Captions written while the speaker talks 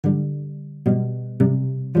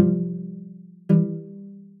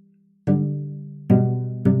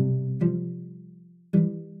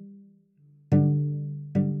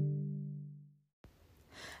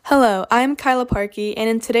Hello, I'm Kyla Parkey, and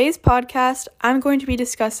in today's podcast, I'm going to be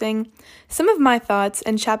discussing some of my thoughts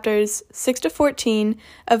in chapters 6 to 14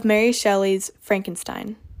 of Mary Shelley's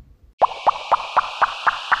Frankenstein.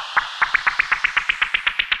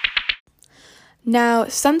 Now,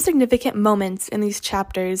 some significant moments in these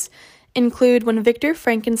chapters include when Victor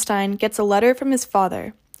Frankenstein gets a letter from his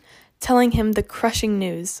father telling him the crushing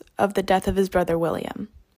news of the death of his brother William.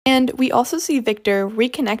 And we also see Victor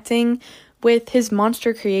reconnecting with his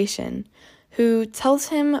monster creation, who tells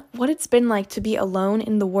him what it's been like to be alone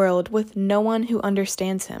in the world with no one who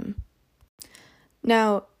understands him.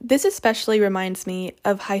 Now, this especially reminds me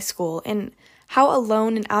of high school and how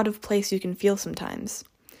alone and out of place you can feel sometimes.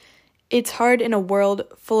 It's hard in a world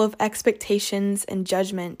full of expectations and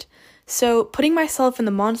judgment, so putting myself in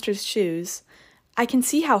the monster's shoes, I can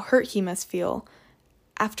see how hurt he must feel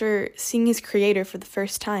after seeing his creator for the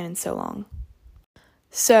first time in so long.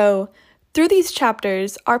 So, through these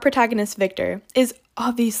chapters, our protagonist Victor is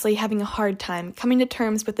obviously having a hard time coming to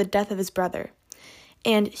terms with the death of his brother,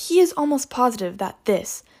 and he is almost positive that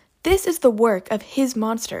this is the work of his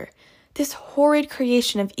monster, this horrid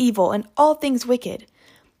creation of evil and all things wicked.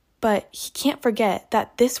 But he can't forget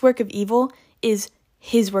that this work of evil is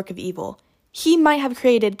his work of evil. He might have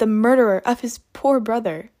created the murderer of his poor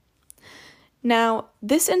brother. Now,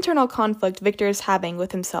 this internal conflict Victor is having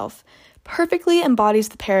with himself perfectly embodies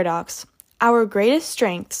the paradox: our greatest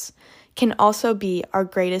strengths can also be our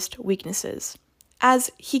greatest weaknesses,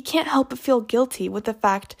 as he can't help but feel guilty with the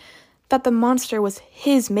fact that the monster was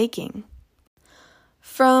his making.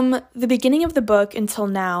 From the beginning of the book until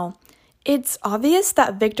now, it's obvious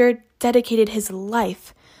that Victor dedicated his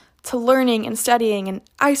life to learning and studying and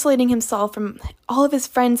isolating himself from all of his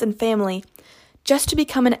friends and family just to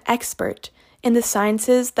become an expert in the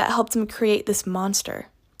sciences that helped him create this monster.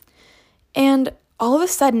 And all of a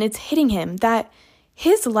sudden it's hitting him that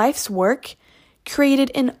his life's work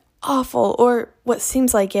created an awful, or what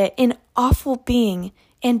seems like it, an awful being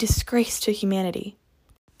and disgrace to humanity.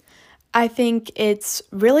 I think it's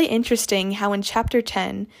really interesting how in chapter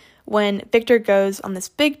 10, when Victor goes on this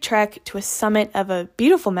big trek to a summit of a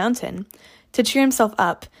beautiful mountain to cheer himself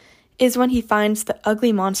up, is when he finds the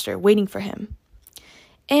ugly monster waiting for him.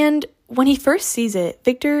 And when he first sees it,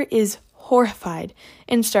 Victor is horrified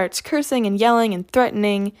and starts cursing and yelling and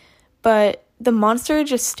threatening, but the monster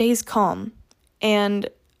just stays calm and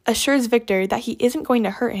assures Victor that he isn't going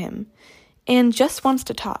to hurt him and just wants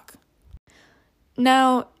to talk.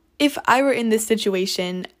 Now, if I were in this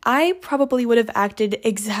situation, I probably would have acted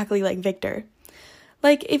exactly like Victor.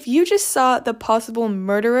 Like, if you just saw the possible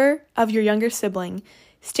murderer of your younger sibling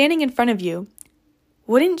standing in front of you,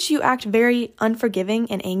 wouldn't you act very unforgiving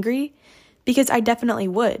and angry? Because I definitely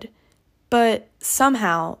would. But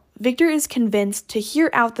somehow, Victor is convinced to hear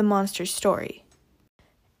out the monster's story.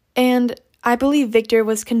 And I believe Victor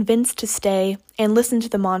was convinced to stay and listen to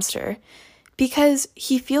the monster because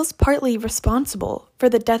he feels partly responsible for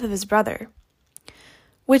the death of his brother.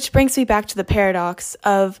 Which brings me back to the paradox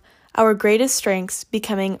of our greatest strengths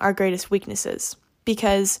becoming our greatest weaknesses.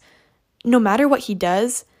 Because no matter what he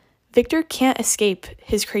does, Victor can't escape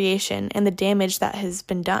his creation and the damage that has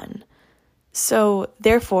been done. So,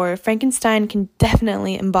 therefore, Frankenstein can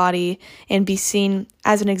definitely embody and be seen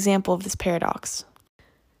as an example of this paradox.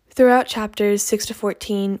 Throughout chapters 6 to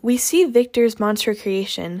 14, we see Victor's monster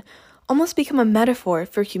creation almost become a metaphor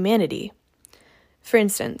for humanity. For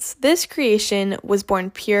instance, this creation was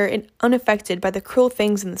born pure and unaffected by the cruel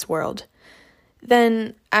things in this world.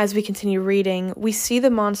 Then, as we continue reading, we see the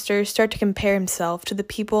monster start to compare himself to the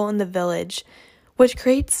people in the village, which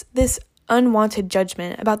creates this unwanted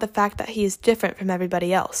judgment about the fact that he is different from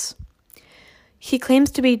everybody else. He claims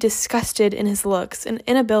to be disgusted in his looks and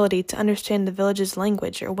inability to understand the village's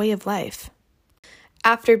language or way of life.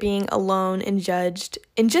 After being alone and judged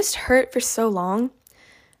and just hurt for so long,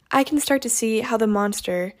 I can start to see how the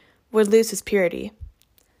monster would lose his purity.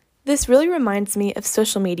 This really reminds me of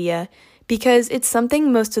social media because it's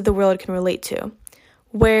something most of the world can relate to,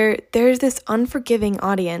 where there's this unforgiving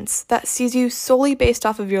audience that sees you solely based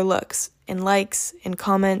off of your looks and likes and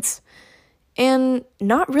comments, and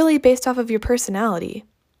not really based off of your personality.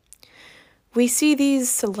 We see these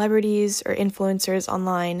celebrities or influencers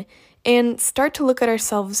online and start to look at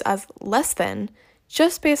ourselves as less than,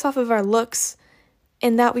 just based off of our looks,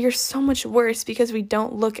 and that we are so much worse because we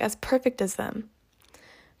don't look as perfect as them.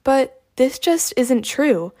 But this just isn't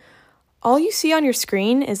true. All you see on your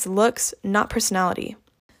screen is looks, not personality.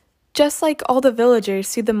 Just like all the villagers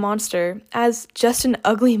see the monster as just an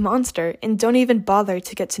ugly monster and don't even bother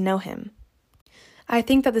to get to know him. I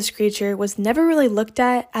think that this creature was never really looked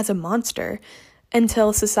at as a monster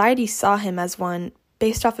until society saw him as one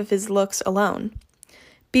based off of his looks alone.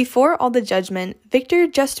 Before all the judgment, Victor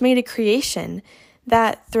just made a creation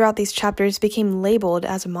that, throughout these chapters, became labeled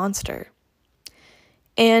as a monster.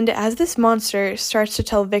 And as this monster starts to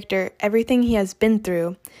tell Victor everything he has been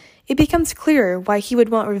through, it becomes clearer why he would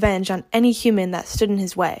want revenge on any human that stood in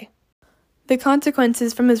his way. The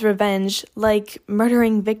consequences from his revenge, like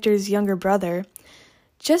murdering Victor's younger brother,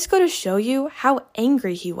 just go to show you how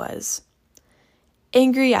angry he was.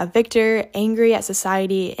 Angry at Victor, angry at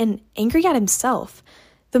society, and angry at himself.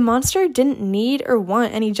 The monster didn't need or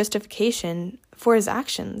want any justification for his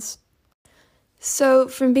actions. So,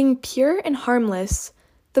 from being pure and harmless,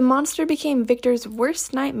 the monster became Victor's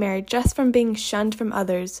worst nightmare just from being shunned from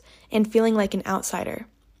others and feeling like an outsider.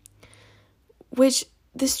 Which,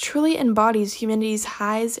 this truly embodies humanity's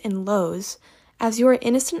highs and lows, as you are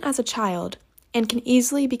innocent as a child and can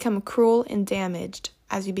easily become cruel and damaged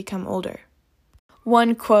as you become older.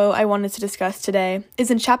 One quote I wanted to discuss today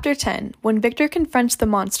is in Chapter 10, when Victor confronts the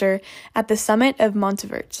monster at the summit of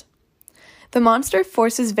Montevert. The monster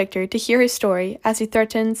forces Victor to hear his story as he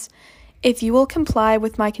threatens, "If you will comply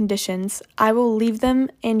with my conditions, I will leave them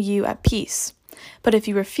and you at peace. But if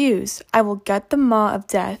you refuse, I will gut the maw of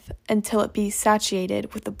death until it be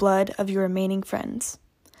satiated with the blood of your remaining friends."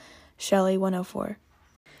 Shelley 104.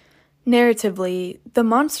 Narratively, the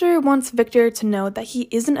monster wants Victor to know that he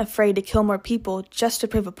isn't afraid to kill more people just to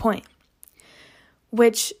prove a point,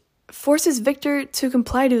 which forces Victor to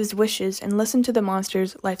comply to his wishes and listen to the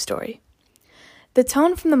monster's life story. The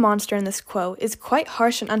tone from the monster in this quote is quite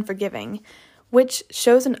harsh and unforgiving, which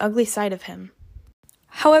shows an ugly side of him.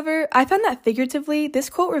 However, I found that figuratively, this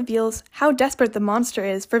quote reveals how desperate the monster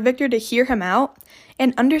is for Victor to hear him out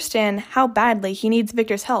and understand how badly he needs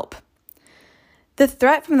Victor's help. The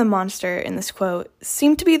threat from the monster in this quote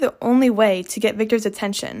seemed to be the only way to get Victor's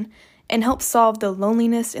attention and help solve the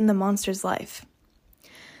loneliness in the monster's life.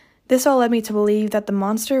 This all led me to believe that the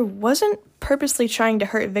monster wasn't purposely trying to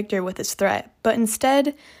hurt Victor with his threat, but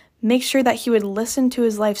instead make sure that he would listen to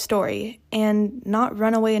his life story and not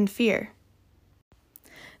run away in fear.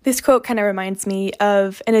 This quote kind of reminds me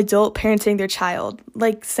of an adult parenting their child,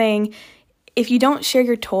 like saying, "If you don't share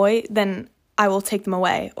your toy, then I will take them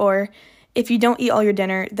away," or "If you don't eat all your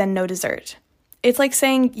dinner, then no dessert." It's like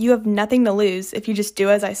saying you have nothing to lose if you just do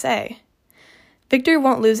as I say. Victor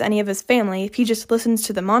won't lose any of his family if he just listens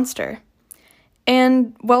to the monster.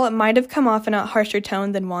 And while it might have come off in a harsher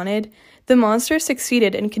tone than wanted, the monster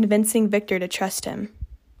succeeded in convincing Victor to trust him.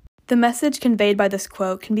 The message conveyed by this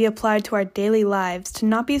quote can be applied to our daily lives to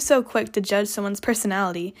not be so quick to judge someone's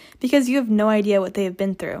personality because you have no idea what they have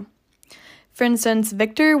been through. For instance,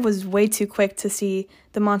 Victor was way too quick to see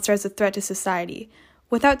the monster as a threat to society,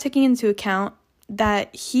 without taking into account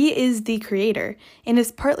that he is the creator and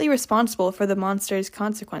is partly responsible for the monster's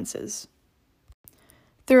consequences.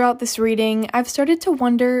 Throughout this reading, I've started to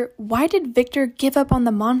wonder, why did Victor give up on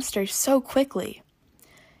the monster so quickly?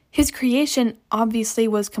 His creation obviously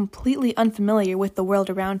was completely unfamiliar with the world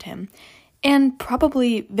around him, and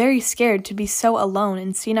probably very scared to be so alone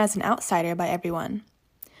and seen as an outsider by everyone.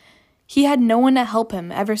 He had no one to help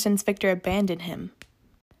him ever since Victor abandoned him.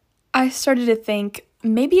 I started to think,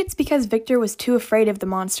 maybe it's because Victor was too afraid of the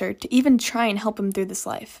monster to even try and help him through this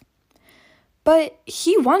life. But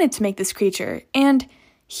he wanted to make this creature, and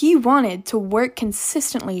he wanted to work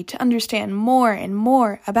consistently to understand more and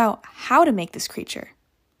more about how to make this creature.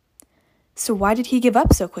 So why did he give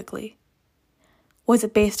up so quickly? Was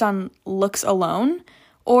it based on looks alone?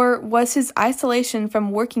 Or was his isolation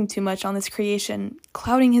from working too much on this creation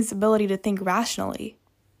clouding his ability to think rationally?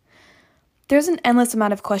 There's an endless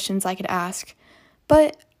amount of questions I could ask,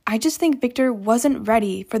 but I just think Victor wasn't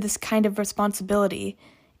ready for this kind of responsibility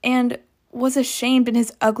and was ashamed in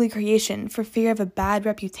his ugly creation for fear of a bad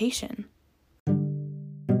reputation.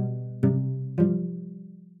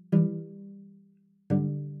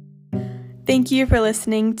 Thank you for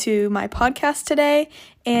listening to my podcast today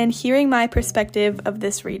and hearing my perspective of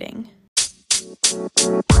this reading.